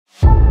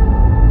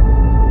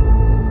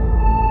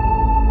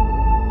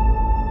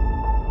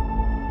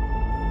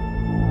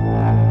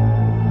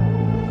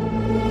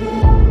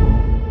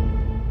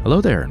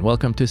Hello there and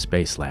welcome to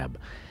Spacelab.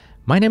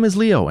 My name is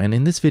Leo, and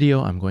in this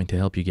video I'm going to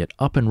help you get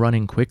up and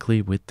running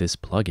quickly with this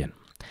plugin.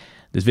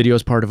 This video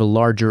is part of a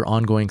larger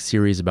ongoing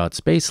series about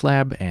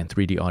Spacelab and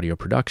 3D audio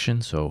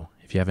production, so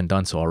if you haven't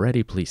done so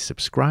already, please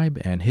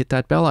subscribe and hit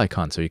that bell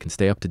icon so you can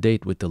stay up to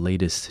date with the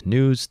latest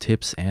news,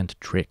 tips, and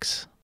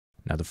tricks.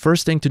 Now, the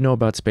first thing to know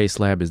about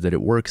Spacelab is that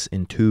it works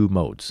in two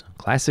modes,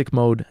 Classic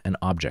mode and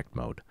Object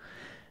mode.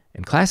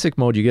 In Classic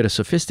mode, you get a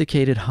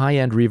sophisticated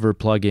high-end reverb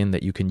plugin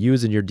that you can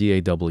use in your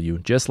DAW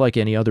just like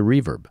any other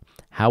reverb.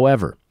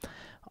 However,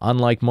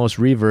 unlike most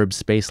reverbs,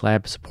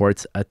 Spacelab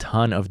supports a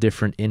ton of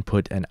different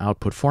input and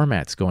output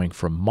formats, going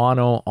from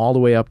mono all the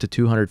way up to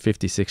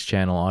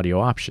 256-channel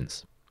audio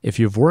options. If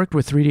you've worked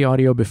with 3D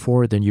audio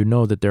before, then you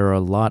know that there are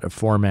a lot of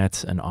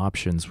formats and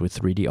options with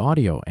 3D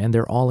audio, and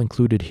they're all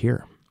included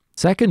here.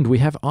 Second, we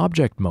have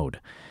Object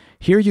mode.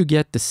 Here you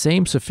get the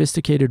same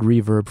sophisticated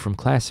reverb from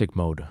Classic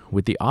mode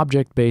with the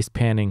object-based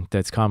panning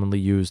that's commonly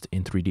used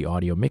in 3D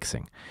audio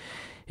mixing.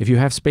 If you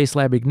have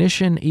Spacelab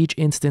Ignition, each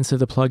instance of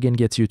the plugin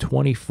gets you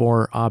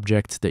 24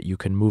 objects that you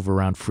can move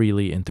around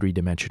freely in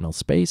three-dimensional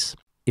space.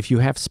 If you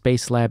have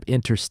Spacelab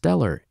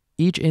Interstellar,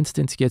 each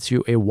instance gets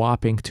you a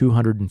whopping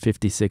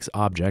 256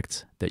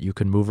 objects that you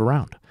can move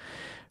around.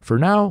 For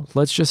now,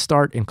 let's just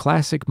start in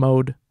Classic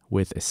mode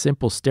with a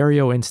simple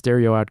stereo in,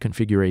 stereo out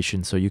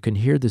configuration so you can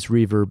hear this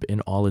reverb in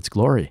all its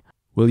glory.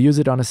 We'll use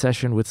it on a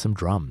session with some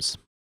drums.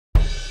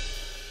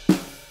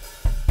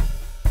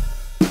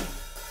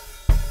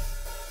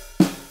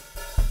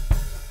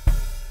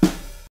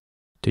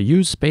 To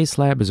use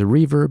Spacelab as a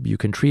reverb, you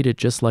can treat it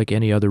just like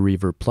any other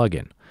reverb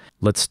plugin.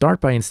 Let's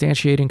start by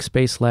instantiating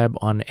Spacelab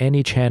on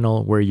any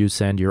channel where you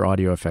send your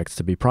audio effects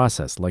to be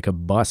processed, like a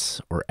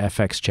bus or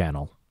FX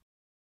channel.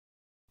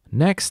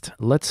 Next,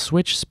 let's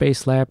switch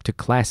Spacelab to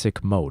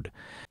Classic mode.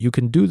 You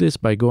can do this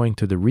by going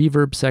to the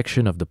Reverb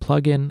section of the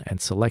plugin and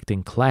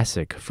selecting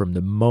Classic from the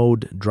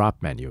Mode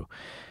drop menu.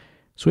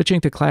 Switching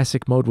to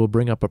Classic mode will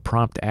bring up a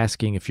prompt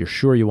asking if you're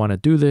sure you want to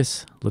do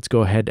this. Let's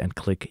go ahead and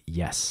click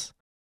Yes.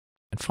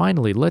 And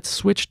finally, let's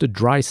switch the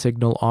dry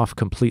signal off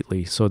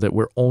completely so that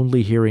we're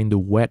only hearing the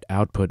wet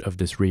output of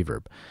this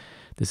reverb.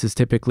 This is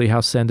typically how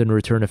send and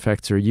return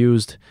effects are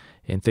used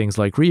in things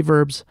like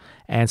reverbs,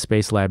 and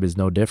Spacelab is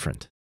no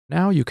different.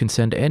 Now you can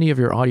send any of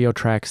your audio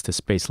tracks to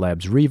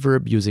Spacelab's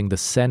reverb using the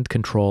send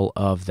control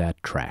of that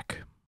track.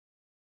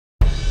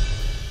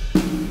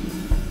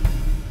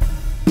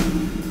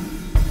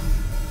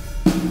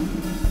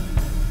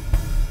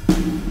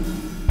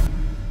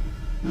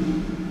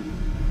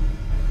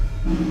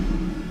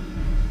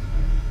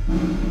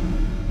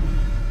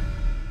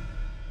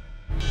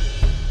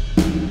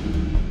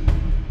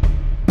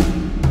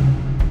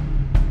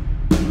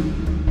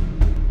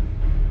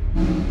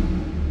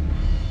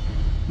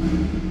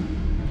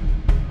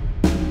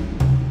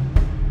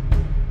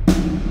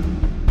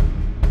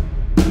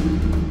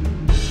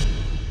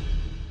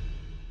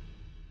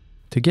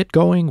 To get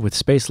going with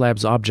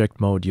Spacelab's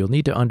Object mode, you'll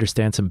need to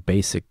understand some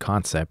basic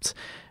concepts,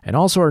 and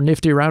also our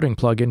nifty routing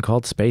plugin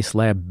called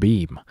Spacelab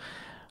Beam.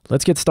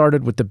 Let's get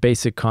started with the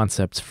basic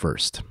concepts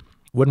first.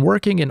 When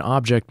working in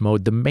Object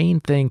mode, the main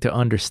thing to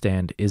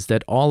understand is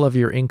that all of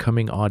your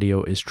incoming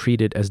audio is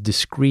treated as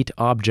discrete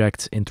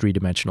objects in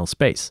three-dimensional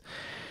space.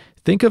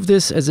 Think of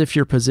this as if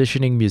you're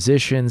positioning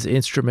musicians,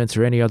 instruments,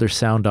 or any other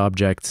sound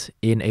objects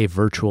in a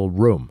virtual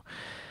room.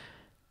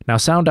 Now,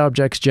 sound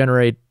objects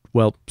generate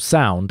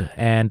sound,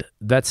 and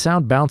that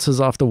sound bounces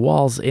off the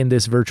walls in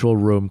this virtual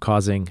room,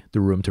 causing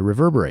the room to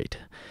reverberate.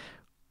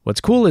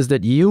 What's cool is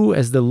that you,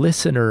 as the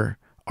listener,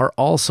 are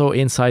also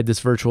inside this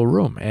virtual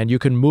room, and you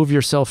can move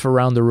yourself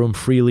around the room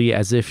freely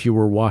as if you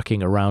were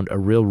walking around a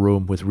real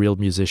room with real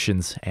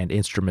musicians and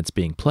instruments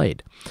being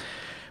played.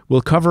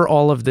 We'll cover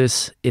all of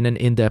this in an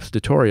in-depth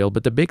tutorial,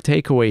 but the big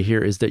takeaway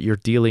here is that you're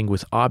dealing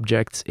with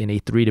objects in a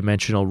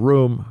three-dimensional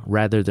room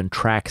rather than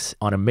tracks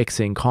on a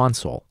mixing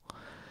console.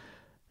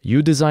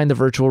 You design the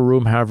virtual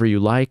room however you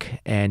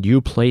like, and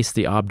you place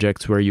the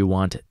objects where you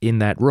want in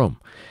that room.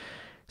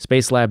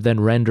 Spacelab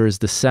then renders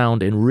the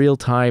sound in real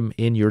time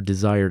in your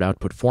desired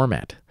output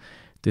format.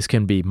 This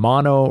can be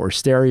mono or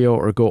stereo,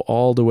 or go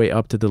all the way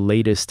up to the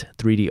latest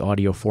 3D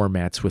audio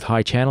formats with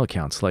high channel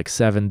counts like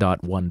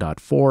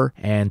 7.1.4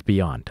 and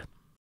beyond.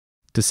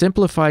 To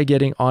simplify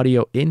getting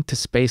audio into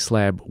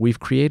Spacelab, we've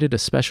created a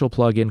special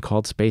plugin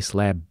called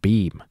Spacelab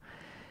Beam.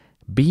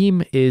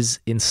 Beam is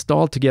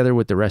installed together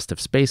with the rest of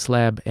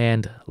Spacelab,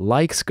 and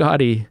like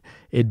Scotty,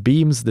 it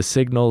beams the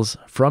signals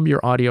from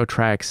your audio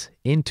tracks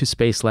into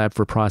Spacelab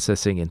for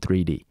processing in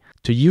 3D.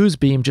 To use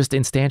Beam, just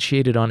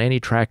instantiate it on any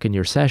track in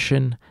your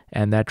session,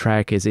 and that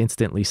track is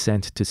instantly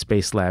sent to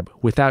Spacelab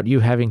without you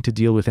having to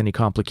deal with any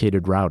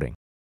complicated routing.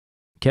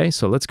 Okay,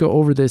 so let's go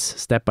over this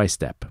step by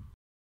step.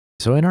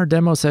 So in our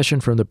demo session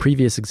from the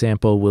previous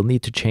example, we'll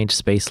need to change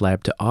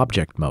Spacelab to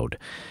Object mode.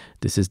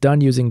 This is done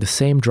using the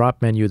same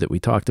drop menu that we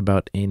talked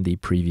about in the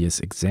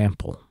previous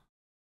example.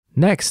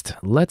 Next,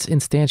 let's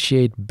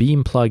instantiate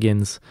Beam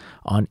plugins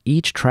on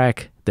each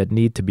track that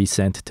need to be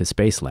sent to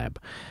Spacelab.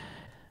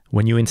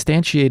 When you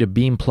instantiate a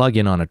Beam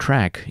plugin on a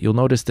track, you'll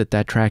notice that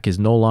that track is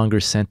no longer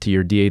sent to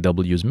your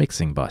DAW's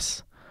mixing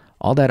bus.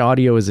 All that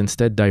audio is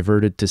instead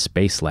diverted to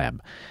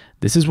Spacelab.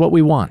 This is what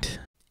we want.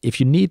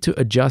 If you need to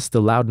adjust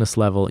the loudness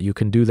level, you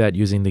can do that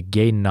using the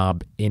gain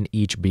knob in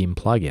each Beam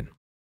plugin.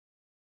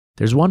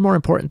 There's one more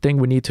important thing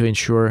we need to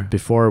ensure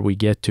before we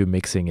get to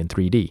mixing in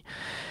 3D.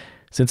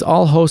 Since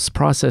all hosts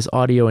process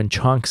audio in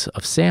chunks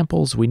of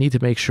samples, we need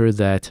to make sure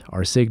that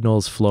our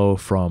signals flow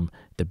from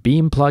the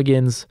Beam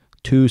plugins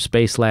to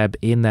Spacelab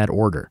in that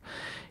order.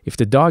 If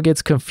the DAW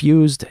gets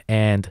confused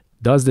and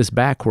does this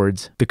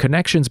backwards, the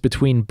connections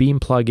between Beam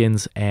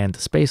plugins and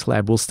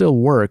Spacelab will still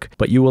work,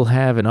 but you will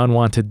have an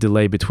unwanted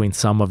delay between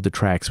some of the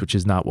tracks, which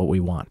is not what we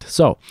want.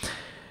 So,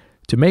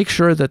 to make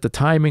sure that the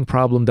timing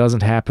problem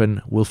doesn't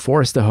happen, we'll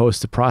force the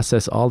host to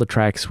process all the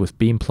tracks with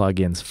Beam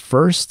plugins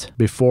first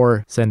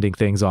before sending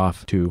things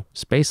off to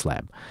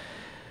Spacelab.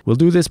 We'll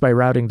do this by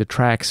routing the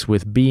tracks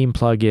with Beam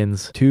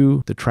plugins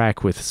to the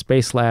track with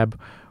Spacelab,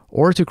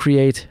 or to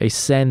create a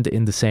send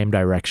in the same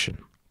direction.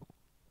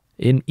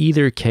 In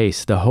either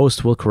case, the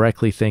host will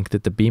correctly think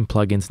that the Beam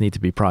plugins need to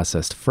be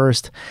processed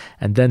first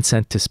and then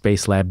sent to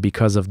Spacelab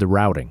because of the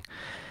routing.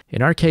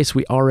 In our case,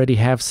 we already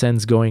have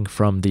sends going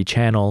from the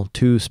channel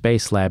to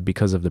Spacelab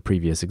because of the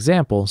previous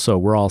example, so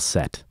we're all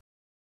set.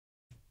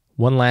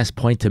 One last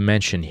point to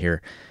mention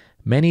here.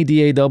 Many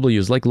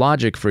DAWs, like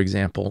Logic for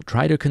example,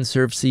 try to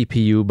conserve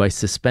CPU by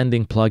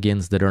suspending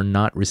plugins that are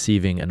not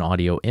receiving an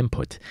audio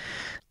input.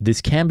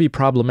 This can be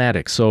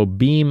problematic, so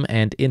Beam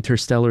and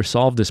Interstellar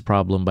solve this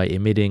problem by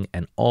emitting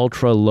an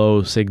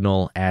ultra-low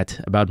signal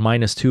at about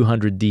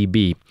 -200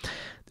 dB.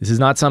 This is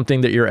not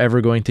something that you're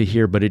ever going to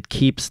hear, but it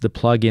keeps the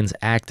plugins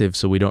active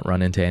so we don't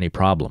run into any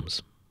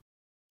problems.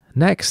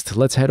 Next,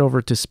 let's head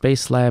over to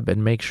Spacelab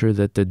and make sure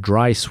that the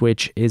dry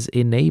switch is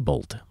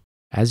enabled.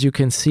 As you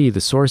can see,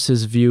 the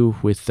sources view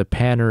with the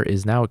panner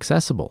is now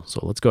accessible,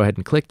 so let's go ahead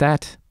and click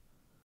that.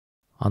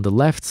 On the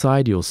left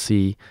side, you'll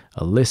see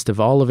a list of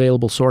all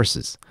available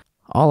sources.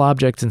 All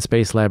objects in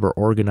Spacelab are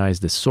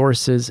organized as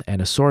sources,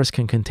 and a source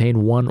can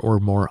contain one or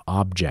more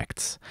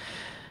objects.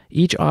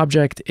 Each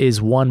object is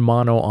one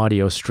mono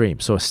audio stream,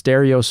 so a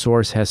stereo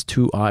source has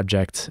two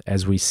objects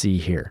as we see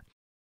here.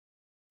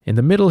 In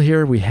the middle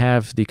here, we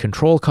have the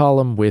control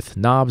column with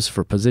knobs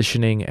for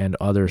positioning and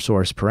other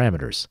source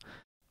parameters.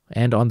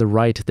 And on the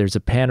right, there's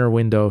a panner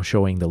window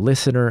showing the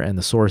listener and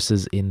the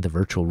sources in the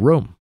virtual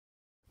room.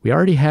 We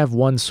already have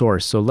one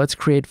source, so let's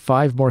create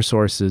 5 more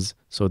sources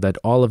so that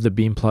all of the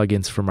Beam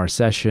plugins from our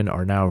session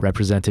are now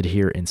represented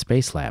here in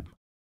Spacelab.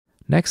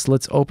 Next,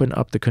 let's open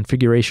up the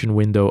configuration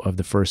window of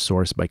the first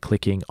source by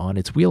clicking on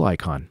its wheel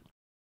icon.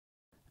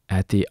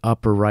 At the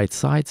upper right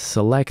side,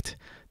 select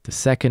the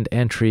second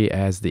entry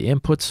as the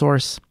input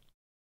source.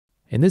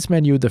 In this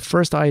menu, the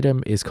first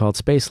item is called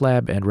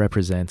Spacelab and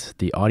represents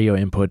the audio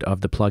input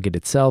of the plugin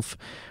itself,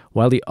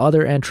 while the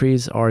other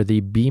entries are the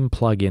Beam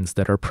plugins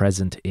that are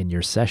present in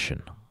your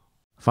session.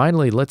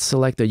 Finally, let's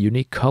select a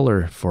unique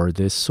color for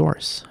this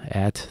source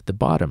at the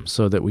bottom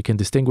so that we can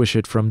distinguish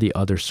it from the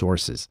other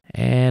sources.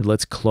 And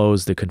let's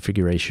close the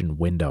configuration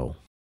window.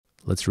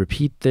 Let's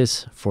repeat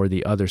this for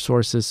the other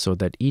sources so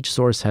that each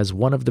source has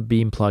one of the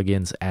Beam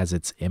plugins as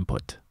its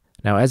input.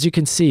 Now, as you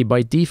can see,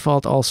 by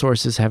default, all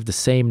sources have the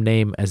same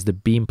name as the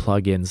Beam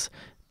plugins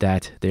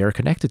that they are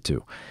connected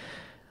to.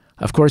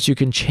 Of course, you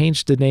can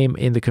change the name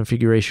in the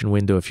configuration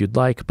window if you'd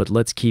like, but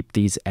let's keep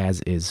these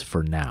as is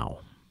for now.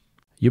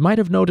 You might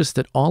have noticed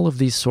that all of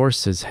these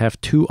sources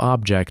have 2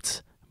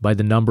 objects by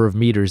the number of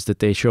meters that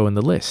they show in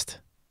the list.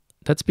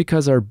 That's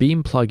because our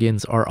Beam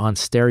plugins are on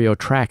stereo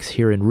tracks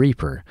here in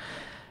Reaper,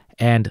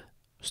 and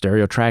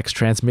stereo tracks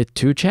transmit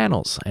 2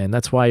 channels, and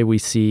that's why we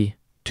see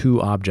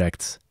 2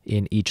 objects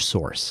in each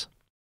source.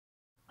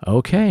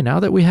 Okay, now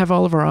that we have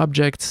all of our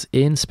objects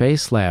in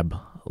Spacelab,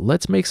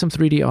 let's make some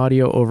 3D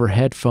audio over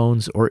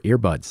headphones or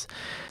earbuds.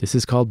 This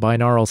is called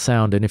Binaural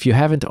Sound, and if you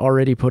haven't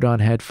already put on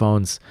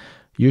headphones,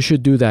 you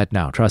should do that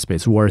now. Trust me,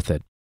 it's worth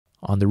it.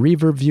 On the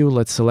reverb view,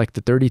 let's select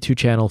the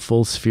 32-channel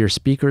full sphere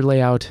speaker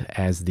layout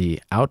as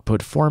the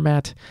output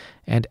format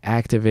and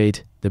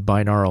activate the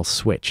binaural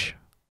switch.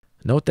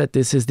 Note that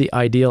this is the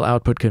ideal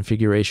output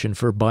configuration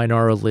for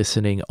binaural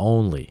listening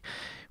only.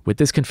 With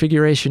this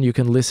configuration, you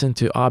can listen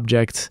to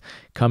objects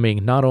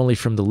coming not only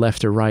from the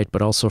left or right,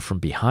 but also from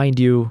behind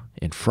you,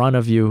 in front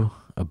of you,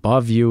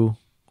 above you,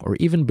 or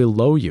even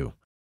below you.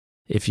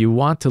 If you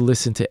want to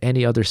listen to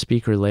any other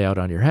speaker layout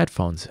on your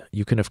headphones,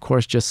 you can of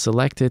course just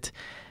select it,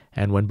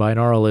 and when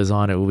binaural is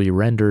on, it will be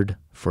rendered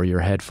for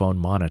your headphone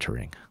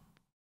monitoring.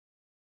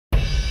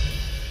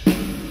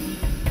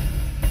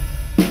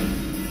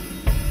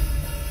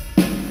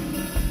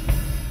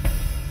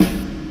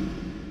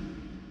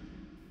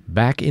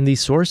 Back in the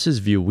sources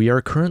view, we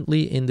are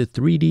currently in the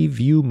 3D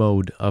view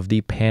mode of the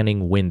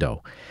panning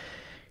window.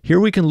 Here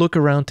we can look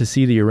around to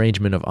see the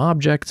arrangement of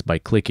objects by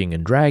clicking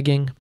and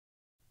dragging,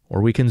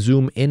 or we can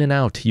zoom in and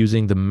out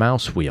using the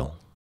mouse wheel,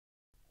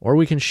 or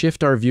we can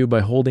shift our view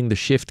by holding the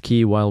shift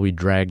key while we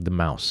drag the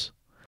mouse.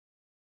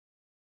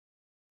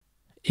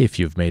 If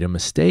you've made a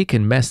mistake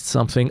and messed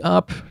something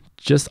up,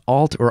 just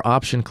Alt or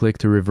Option click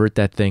to revert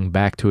that thing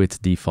back to its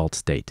default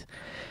state.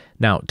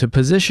 Now, to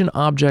position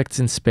objects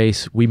in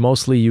space, we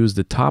mostly use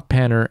the top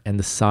panner and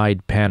the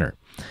side panner.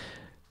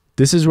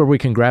 This is where we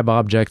can grab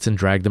objects and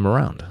drag them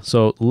around.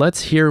 So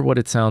let's hear what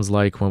it sounds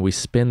like when we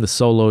spin the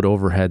soloed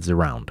overheads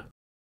around.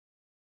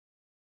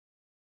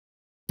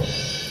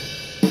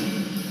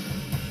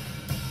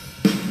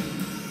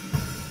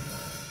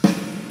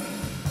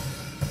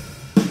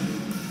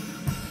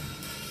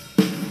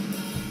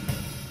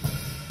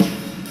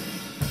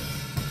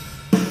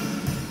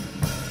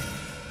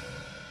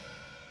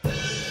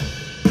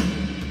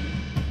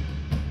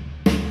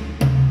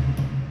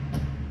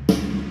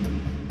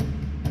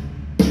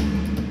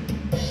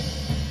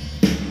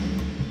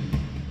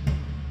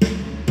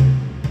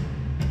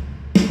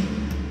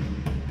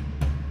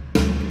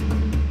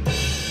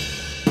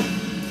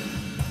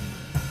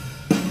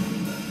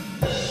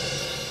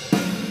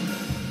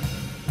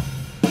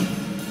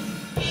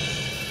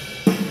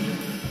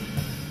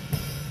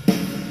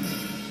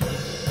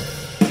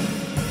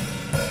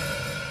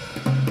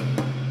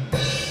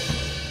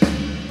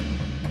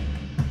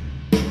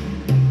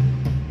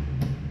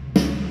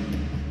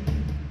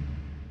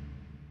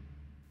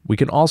 We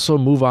can also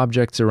move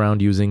objects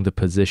around using the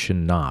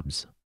position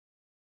knobs.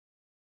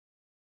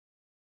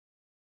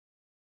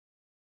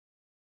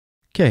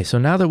 Okay, so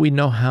now that we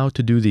know how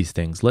to do these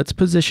things, let's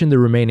position the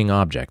remaining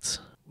objects.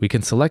 We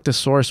can select a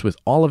source with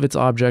all of its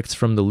objects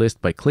from the list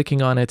by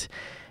clicking on it,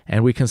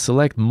 and we can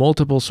select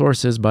multiple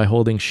sources by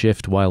holding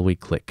Shift while we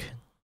click.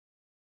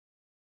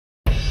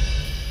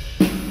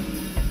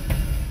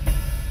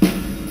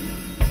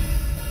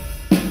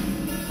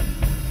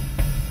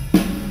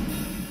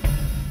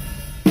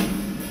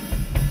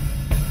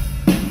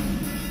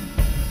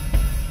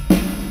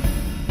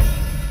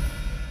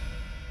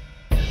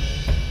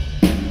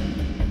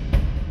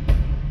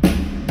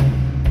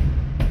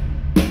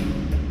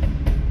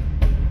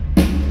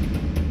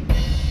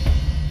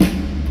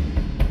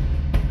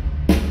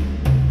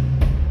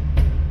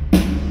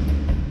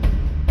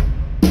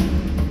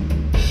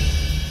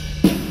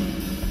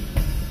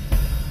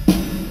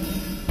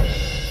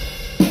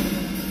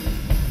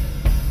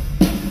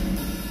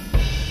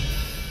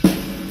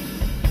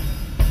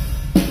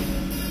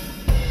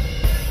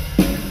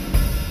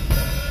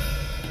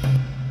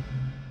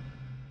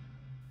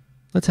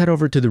 Let's head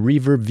over to the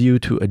reverb view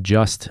to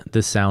adjust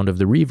the sound of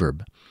the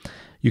reverb.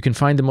 You can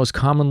find the most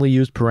commonly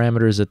used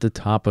parameters at the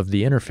top of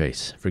the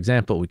interface. For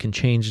example, we can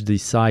change the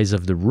size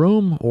of the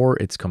room or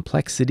its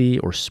complexity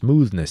or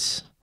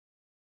smoothness.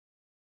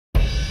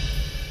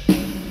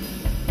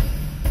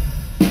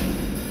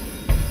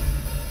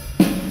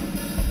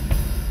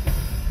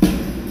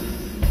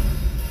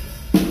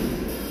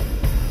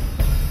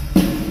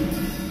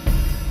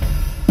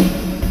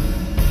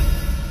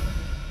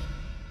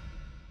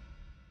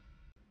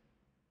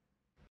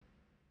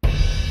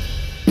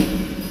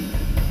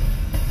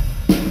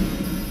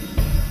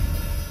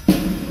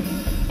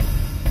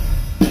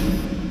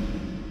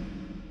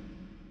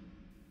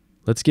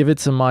 Let's give it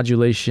some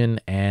modulation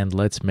and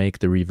let's make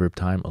the reverb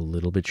time a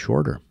little bit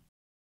shorter.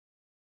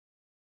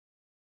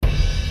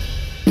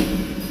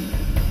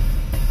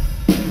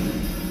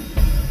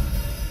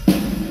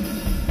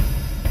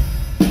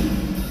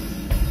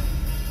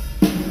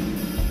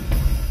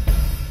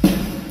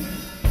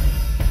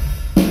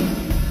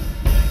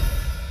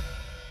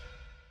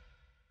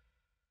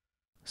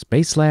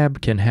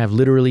 Spacelab can have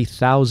literally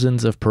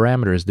thousands of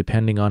parameters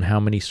depending on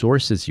how many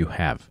sources you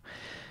have.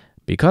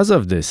 Because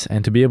of this,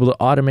 and to be able to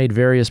automate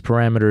various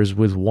parameters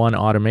with one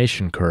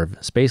automation curve,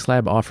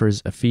 Spacelab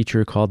offers a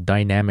feature called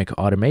dynamic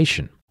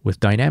automation. With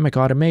dynamic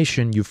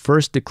automation, you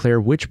first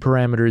declare which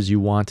parameters you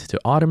want to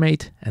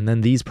automate, and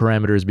then these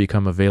parameters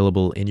become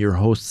available in your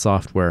host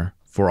software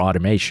for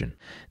automation.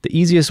 The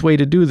easiest way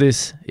to do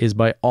this is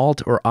by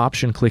Alt or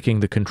Option clicking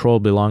the control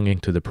belonging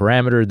to the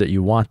parameter that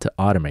you want to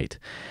automate.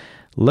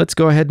 Let's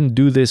go ahead and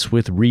do this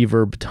with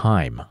reverb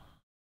time.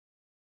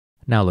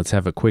 Now let's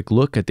have a quick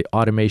look at the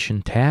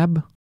Automation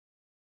tab.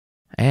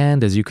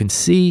 And as you can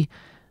see,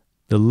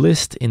 the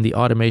list in the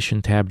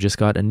Automation tab just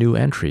got a new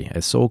entry,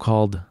 a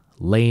so-called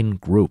lane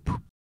group.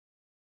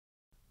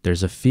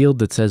 There's a field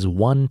that says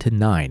 1 to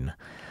 9.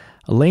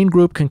 A lane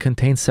group can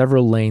contain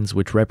several lanes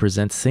which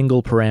represent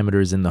single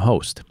parameters in the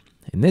host.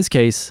 In this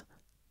case,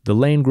 the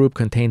lane group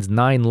contains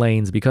 9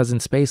 lanes because in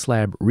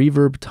Spacelab,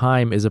 reverb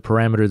time is a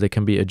parameter that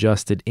can be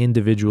adjusted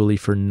individually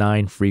for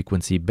 9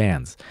 frequency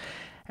bands,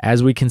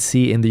 as we can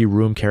see in the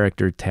Room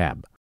Character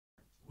tab.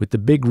 With the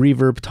big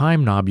reverb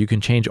time knob, you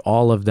can change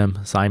all of them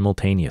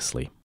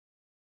simultaneously.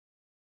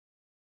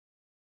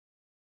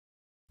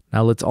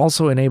 Now let's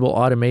also enable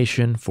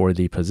automation for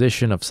the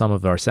position of some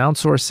of our sound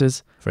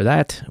sources. For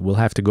that, we'll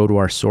have to go to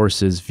our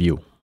Sources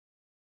view.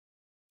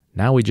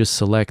 Now we just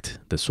select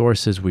the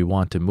sources we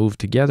want to move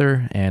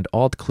together and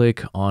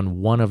Alt-click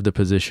on one of the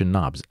position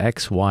knobs,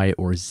 X, Y,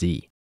 or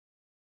Z.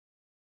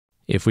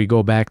 If we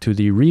go back to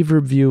the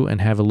reverb view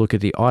and have a look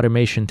at the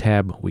Automation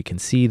tab, we can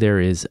see there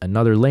is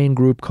another lane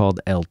group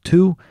called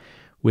L2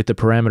 with the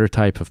parameter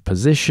type of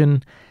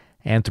position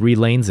and 3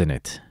 lanes in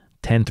it.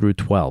 10 through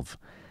 12.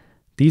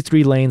 These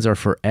 3 lanes are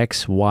for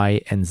X,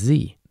 Y, and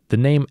Z. The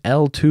name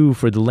L2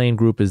 for the lane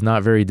group is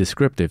not very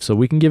descriptive, so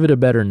we can give it a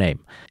better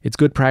name. It's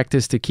good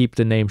practice to keep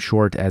the name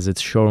short as it's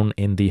shown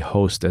in the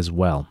host as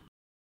well.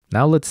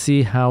 Now let's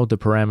see how the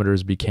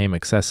parameters became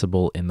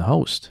accessible in the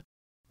host.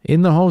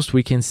 In the host,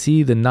 we can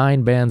see the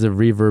 9 bands of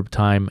reverb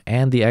time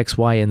and the X,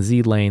 Y, and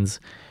Z lanes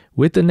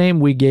with the name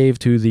we gave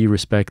to the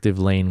respective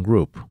lane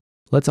group.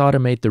 Let's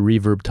automate the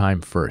reverb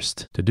time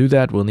first. To do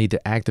that, we'll need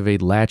to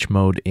activate latch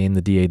mode in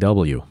the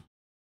DAW.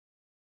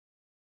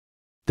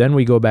 Then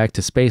we go back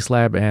to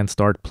Spacelab and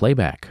start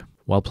playback.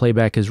 While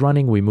playback is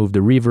running, we move the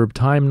reverb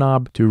time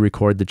knob to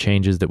record the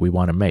changes that we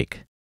want to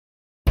make.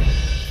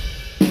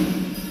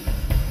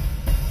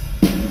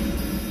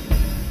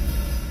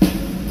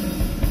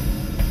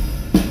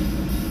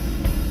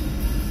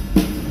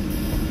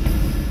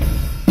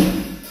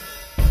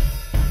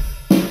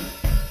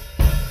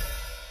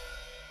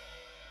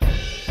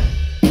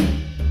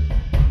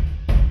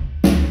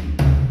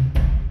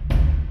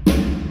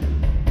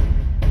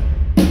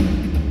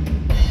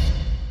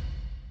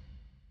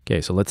 Okay,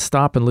 so let's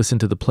stop and listen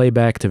to the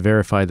playback to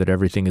verify that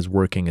everything is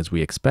working as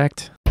we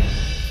expect.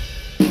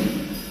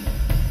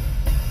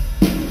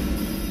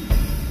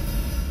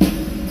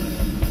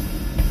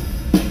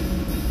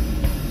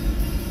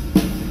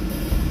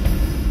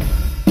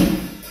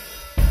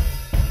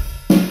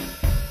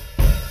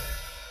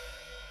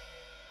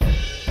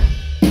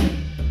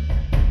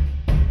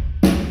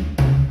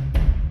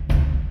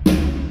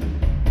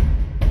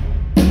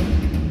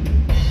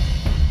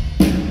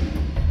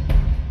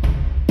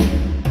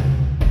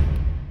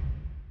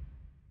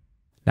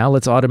 Now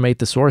let's automate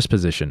the source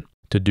position.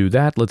 To do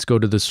that, let's go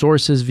to the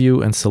Sources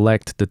view and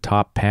select the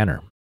top panner.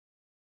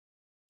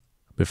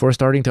 Before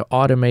starting to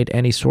automate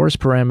any source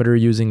parameter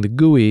using the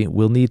GUI,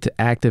 we'll need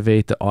to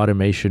activate the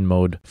automation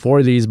mode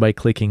for these by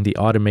clicking the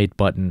Automate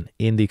button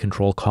in the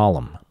control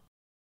column.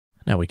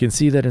 Now we can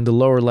see that in the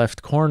lower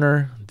left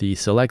corner, the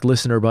Select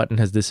Listener button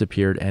has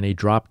disappeared and a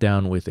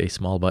drop-down with a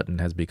small button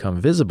has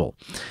become visible.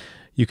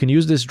 You can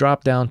use this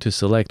drop-down to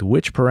select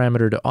which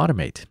parameter to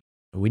automate.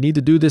 We need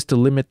to do this to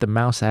limit the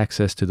mouse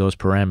access to those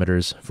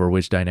parameters for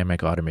which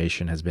dynamic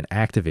automation has been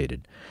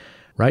activated.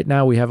 Right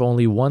now we have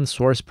only one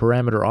source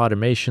parameter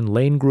automation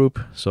lane group,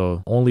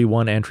 so only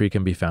one entry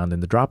can be found in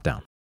the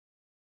dropdown.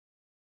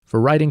 For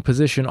writing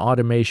position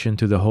automation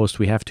to the host,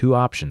 we have 2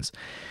 options.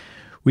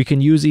 We can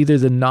use either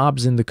the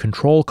knobs in the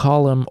control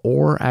column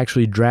or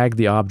actually drag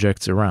the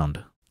objects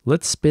around.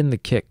 Let's spin the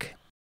kick.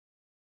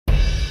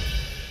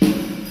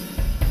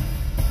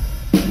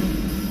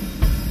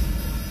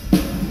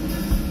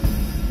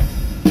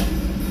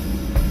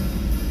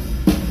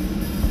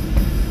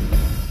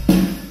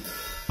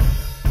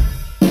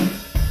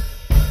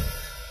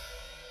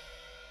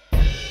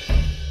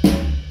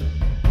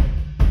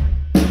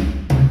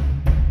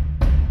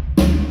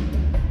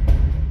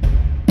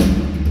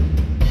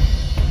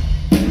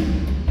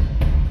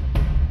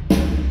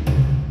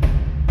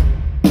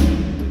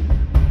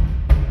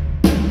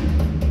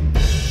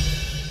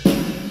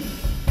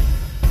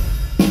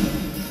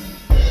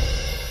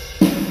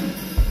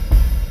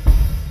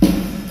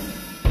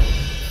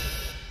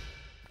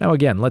 Now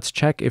again, let's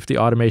check if the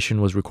automation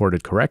was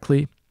recorded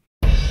correctly.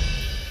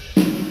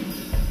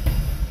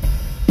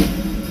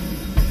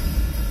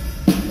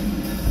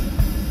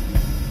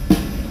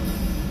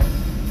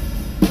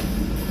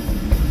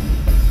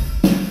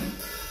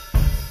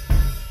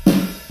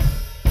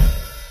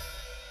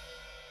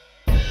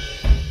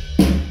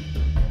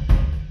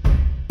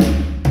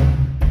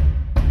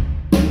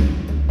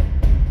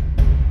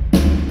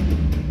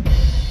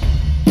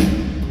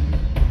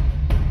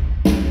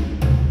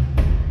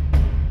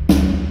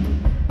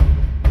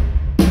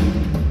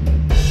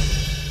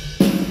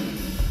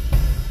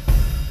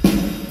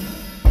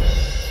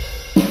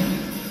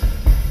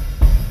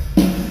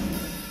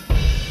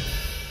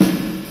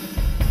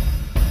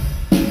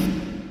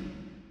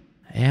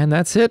 And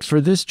that's it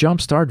for this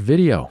Jumpstart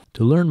video.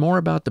 To learn more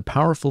about the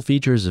powerful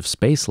features of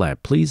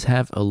Spacelab, please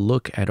have a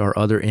look at our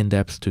other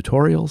in-depth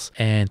tutorials.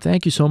 And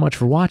thank you so much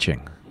for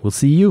watching. We'll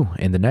see you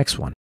in the next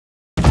one.